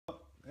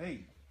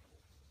Hey.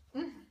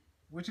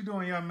 What you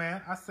doing, young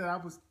man? I said I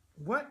was...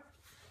 What?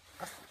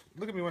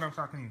 Look at me when I'm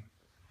talking to you.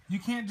 You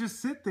can't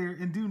just sit there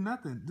and do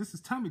nothing. This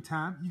is tummy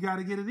time. You got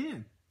to get it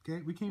in.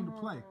 Okay? We came to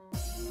play.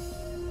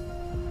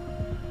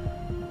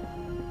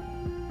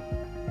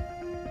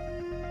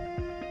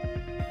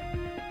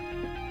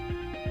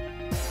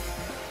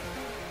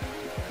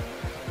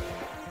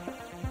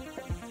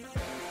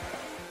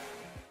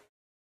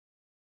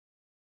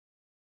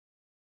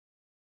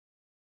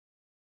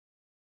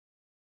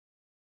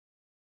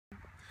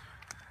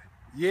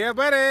 Yeah,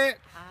 buddy.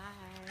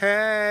 Hi.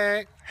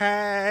 Hey,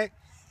 hey.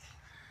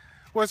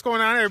 What's going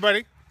on,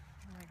 everybody?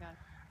 Oh my God.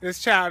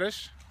 It's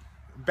Childish.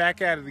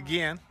 Back at it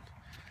again.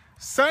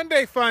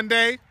 Sunday fun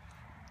day.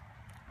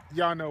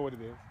 Y'all know what it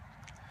is.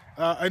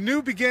 A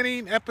new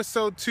beginning,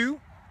 episode 2,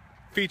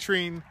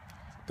 featuring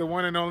the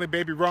one and only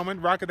baby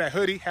Roman, rocking that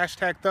hoodie,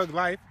 hashtag Thug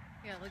Life.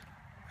 Yeah, look.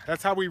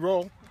 That's how we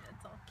roll. Yeah,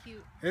 it's all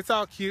cute. It's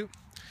all cute.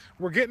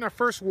 We're getting our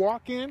first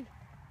walk in.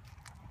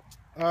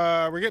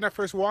 We're getting our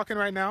first walk in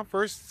right now.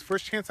 First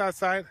chance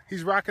outside.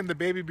 He's rocking the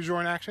baby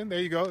Bjorn action. There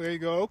you go. There you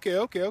go.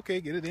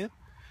 Okay. Get it in.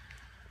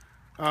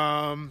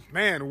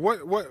 Man,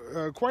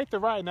 what quite the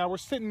ride. Now we're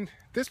sitting,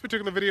 this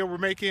particular video we're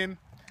making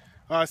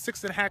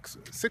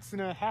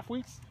 6.5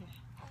 weeks.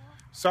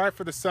 Sorry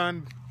for the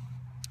sun.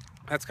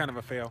 That's kind of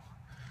a fail,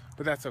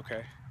 but that's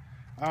okay.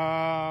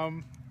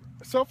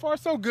 So far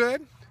so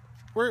good.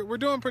 We're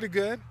doing pretty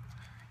good.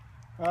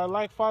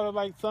 Like father,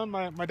 like son.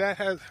 My dad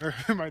has, or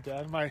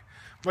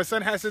my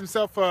son has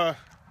himself a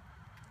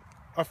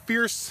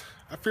fierce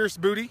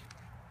booty.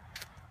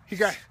 He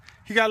got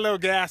a little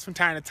gas from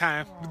time to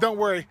time, but don't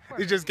worry,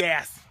 it's just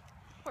gas.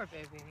 Poor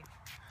baby.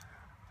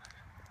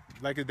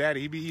 Like his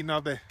daddy, he be eating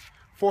all the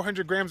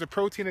 400 grams of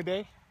protein a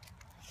day,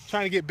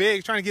 trying to get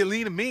big, trying to get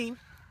lean and mean.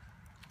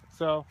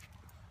 So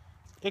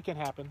it can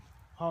happen.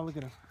 Oh, look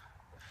at him.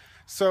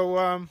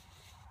 So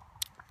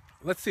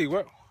let's see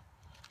what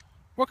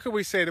could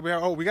we say that we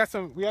have? Oh, we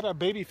had our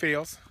baby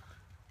fails.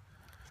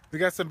 We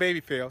got some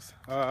baby fails.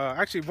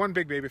 Actually, one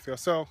big baby fail.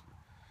 So,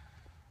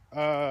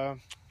 the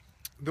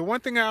one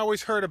thing I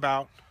always heard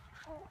about,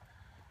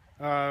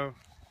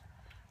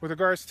 with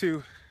regards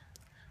to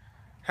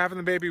having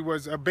a baby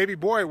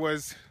boy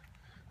was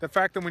the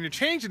fact that when you're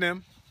changing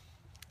him,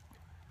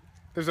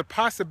 there's a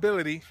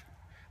possibility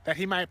that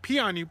he might pee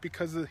on you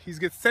because he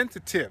gets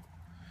sensitive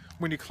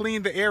when you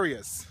clean the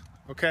areas.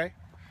 Okay?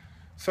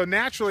 So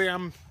naturally,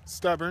 I'm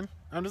stubborn.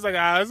 I'm just like,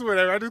 it's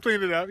whatever. I just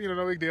cleaned it up. You know,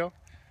 no big deal.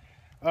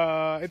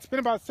 It's been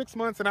about 6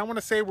 months, and I want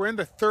to say we're in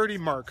the 30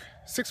 mark.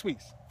 6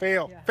 weeks.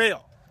 Fail.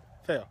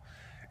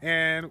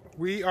 And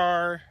we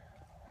are,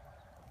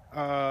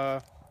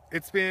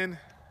 it's been,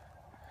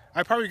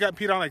 I probably got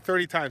peed on like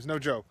 30 times, no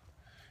joke.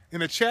 In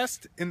the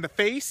chest, in the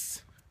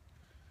face.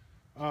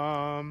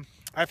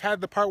 I've had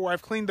the part where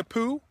I've cleaned the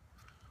poo,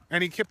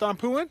 and he kept on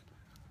pooing.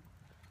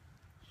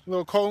 A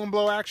little colon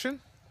blow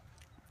action.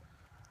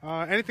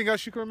 Anything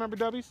else you can remember,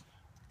 Dubbies?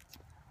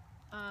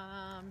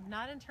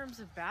 Not in terms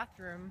of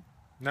bathroom.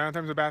 Not in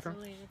terms of bathroom?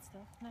 Related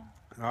stuff, no.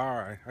 All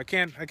right. I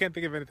can't think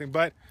of anything,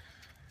 but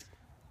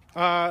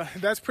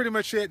that's pretty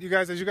much it, you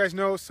guys. As you guys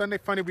know, Sunday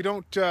Funny, we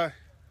don't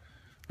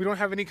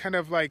have any kind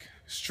of like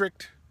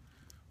strict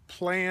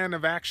plan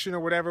of action or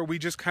whatever. We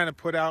just kind of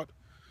put out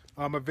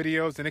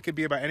videos, and it could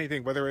be about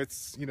anything, whether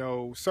it's, you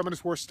know, some of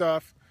this war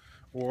stuff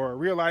or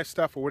real life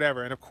stuff or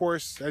whatever. And of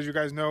course, as you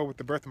guys know, with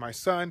the birth of my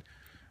son,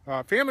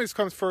 families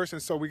comes first,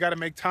 and so we got to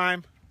make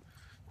time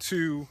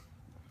to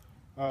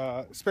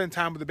spend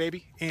time with the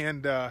baby.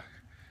 And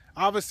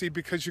obviously,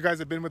 because you guys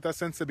have been with us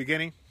since the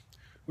beginning,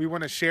 we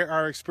want to share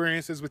our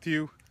experiences with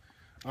you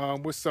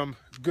with some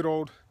good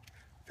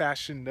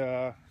old-fashioned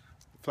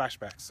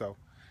flashbacks. So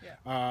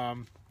yeah.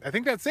 I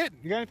think that's it.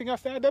 You got anything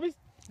else to add, Debbie?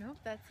 Nope,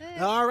 that's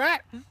it. All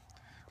right.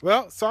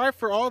 Well, sorry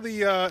for all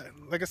the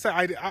like I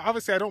said,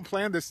 obviously I don't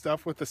plan this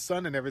stuff with the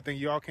sun and everything.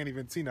 You all can't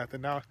even see nothing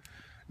now.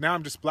 Now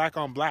I'm just black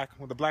on black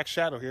with a black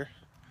shadow here.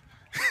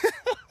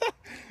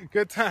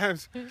 Good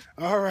times.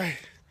 All right.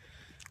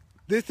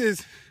 This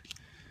is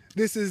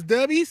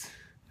Dubbies,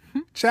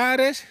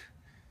 Childish,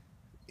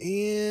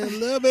 and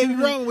little baby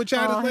Roman with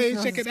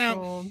ChildishPlays. Check it out.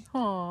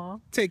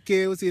 Aww. Take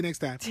care. We'll see you next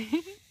time.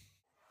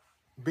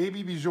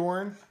 Baby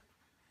Bjorn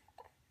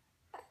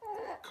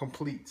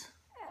complete.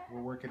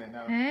 We're working it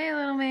now. Hey,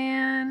 little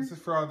man. This is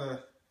for all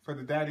the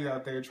daddy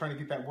out there trying to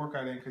get that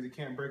workout in because he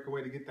can't break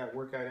away to get that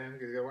workout in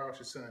because you're out with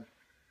your son.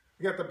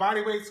 We got the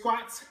body weight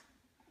squats.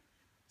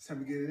 It's time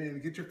to get it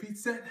in. Get your feet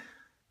set.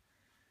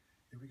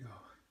 Here we go.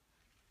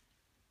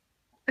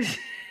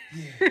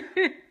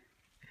 Yeah.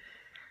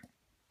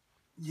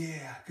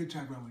 Yeah. Good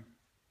job, Roman.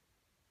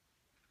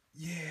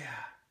 Yeah.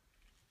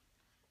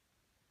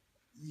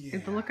 Yeah.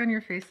 The look on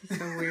your face is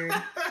so weird.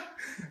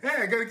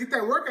 Hey, I gotta get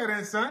that workout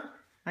in, son.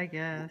 I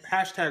guess.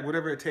 Hashtag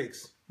whatever it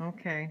takes.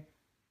 Okay.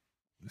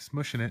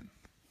 Smushing it.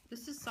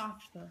 This is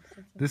soft though.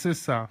 This is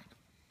soft.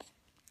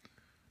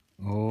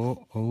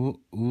 Oh,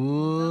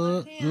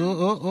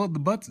 the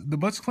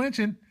butt's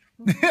clenching.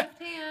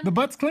 The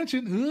butt's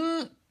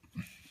clenching.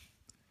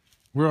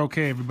 We're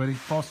okay, everybody.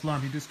 False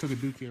alarm. He just took a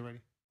dookie already.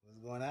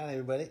 going on,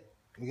 everybody?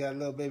 We got a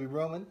little baby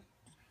Roman.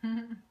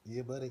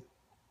 Yeah, buddy.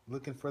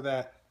 Looking for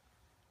that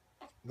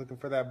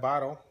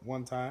bottle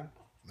one time.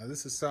 Now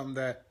this is something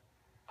that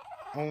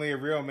only a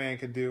real man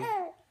could do.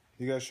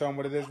 You gotta show him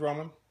what it is,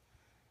 Roman.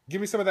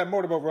 Give me some of that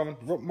motorboat, Roman.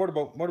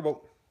 Motorboat.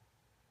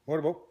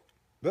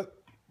 Look,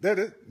 there it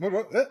is.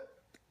 Motorboat.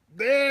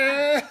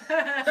 There.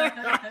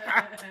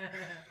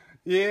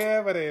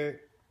 Yeah, buddy.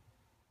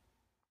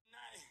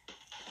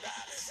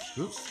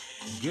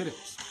 Oops. Get it.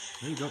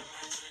 There you go.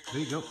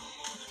 There you go.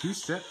 Two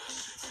step.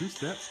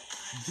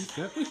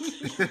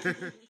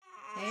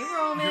 Hey,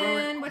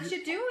 Roman, what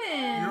you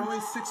doing? You're only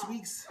 6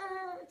 weeks.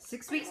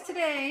 6 weeks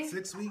today.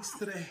 6 weeks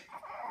today.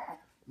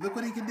 Look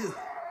what he can do.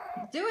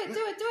 Do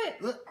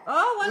it. Look.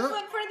 Oh, one Look.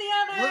 foot for the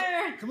other.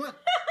 Look. Come on.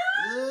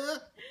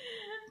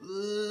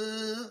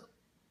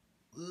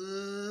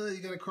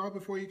 You gotta crawl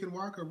before you can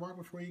walk, or walk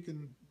before you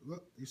can.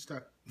 Look, you're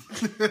stuck.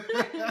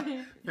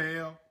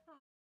 Fail.